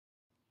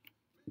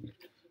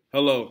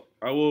Hello,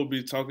 I will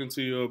be talking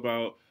to you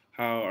about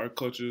how our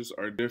cultures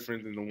are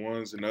different than the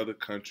ones in other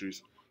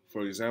countries.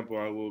 For example,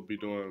 I will be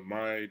doing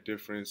my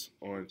difference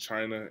on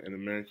China and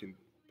American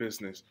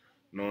business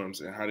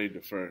norms and how they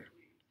differ.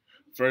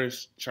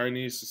 First,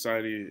 Chinese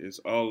society is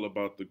all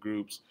about the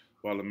groups,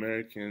 while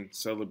Americans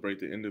celebrate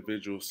the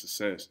individual's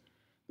success.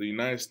 The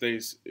United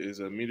States is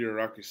a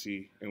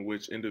meritocracy in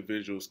which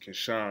individuals can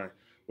shine,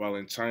 while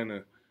in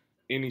China,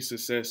 any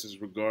success is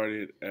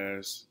regarded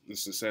as the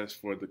success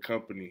for the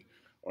company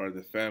or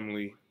the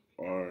family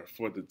or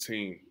for the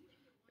team,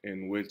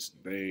 in which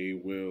they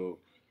will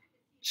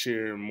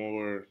cheer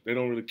more. They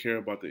don't really care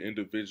about the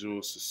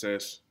individual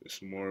success.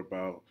 It's more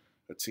about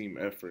a team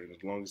effort. And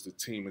as long as the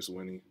team is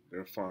winning,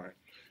 they're fine.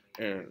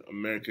 And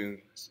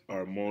Americans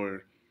are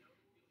more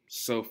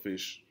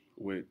selfish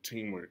with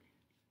teamwork.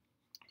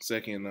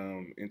 Second,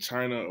 in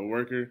China, a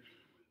worker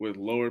with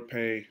lower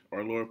pay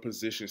or lower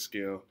position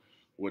scale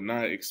would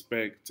not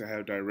expect to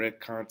have direct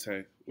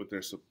contact with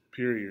their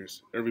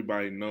superiors.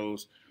 Everybody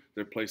knows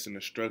their place in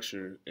the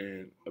structure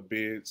and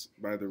abides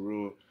by the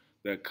rule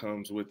that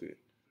comes with it,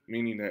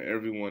 meaning that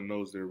everyone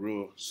knows their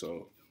rule.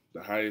 So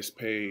the highest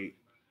paid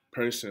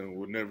person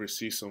will never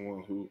see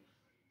someone who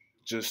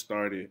just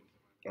started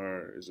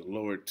or is a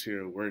lower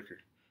tier worker.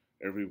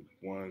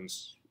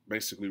 Everyone's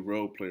basically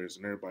role players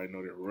and everybody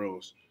know their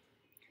roles.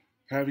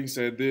 Having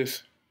said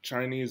this,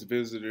 Chinese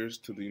visitors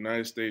to the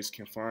United States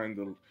can find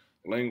the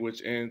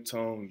language and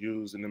tone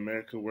used in the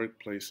American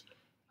workplace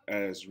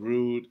as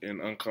rude and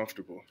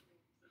uncomfortable.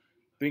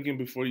 Thinking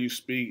before you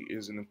speak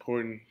is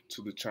important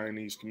to the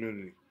Chinese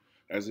community,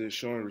 as it is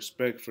showing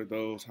respect for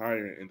those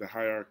higher in the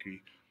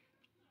hierarchy.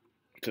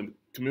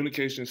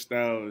 Communication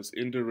style is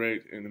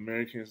indirect, and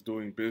Americans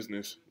doing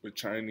business with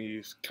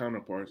Chinese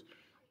counterparts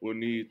will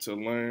need to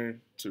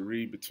learn to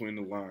read between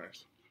the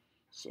lines.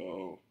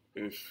 So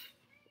if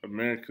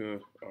America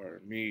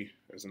or me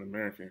as an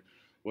American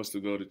was to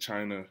go to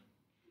China,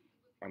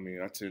 I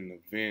mean, I tend to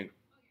vent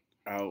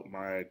out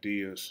my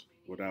ideas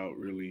without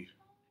really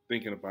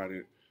thinking about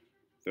it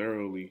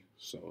thoroughly.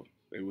 So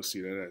they would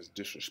see that as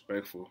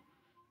disrespectful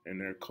in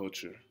their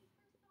culture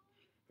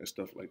and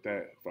stuff like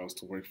that if I was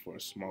to work for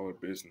a smaller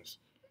business.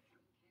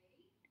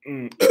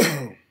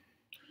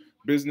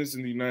 Business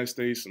in the United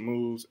States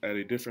moves at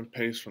a different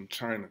pace from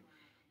China.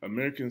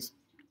 Americans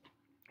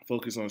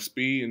focus on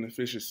speed and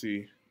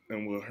efficiency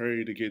and will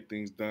hurry to get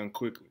things done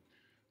quickly.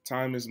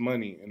 Time is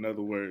money, in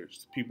other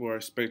words. People are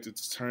expected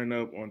to turn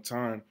up on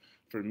time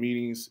for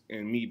meetings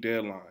and meet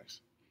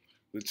deadlines.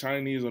 The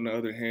Chinese, on the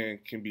other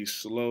hand, can be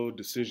slow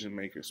decision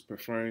makers,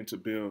 preferring to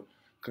build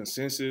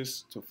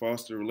consensus to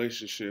foster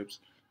relationships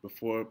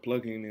before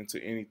plugging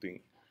into anything.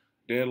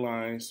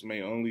 Deadlines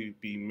may only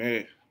be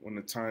met when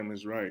the time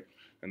is right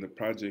and the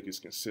project is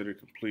considered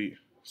complete.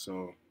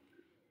 So,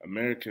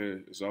 America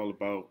is all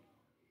about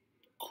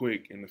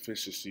quick and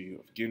efficiency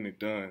of getting it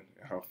done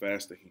and how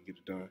fast they can get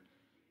it done,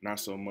 not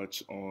so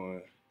much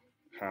on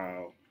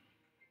how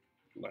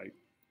like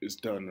it's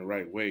done the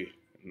right way.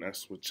 And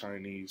that's what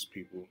Chinese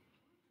people,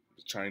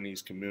 the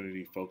Chinese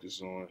community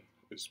focus on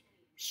is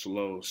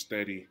slow,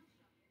 steady,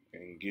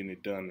 and getting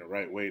it done the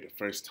right way the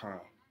first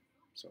time.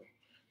 So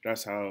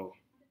that's how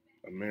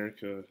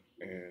America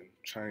and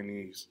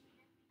Chinese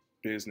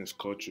business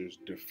cultures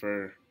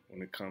differ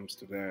when it comes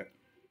to that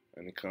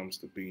and it comes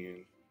to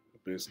being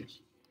a business.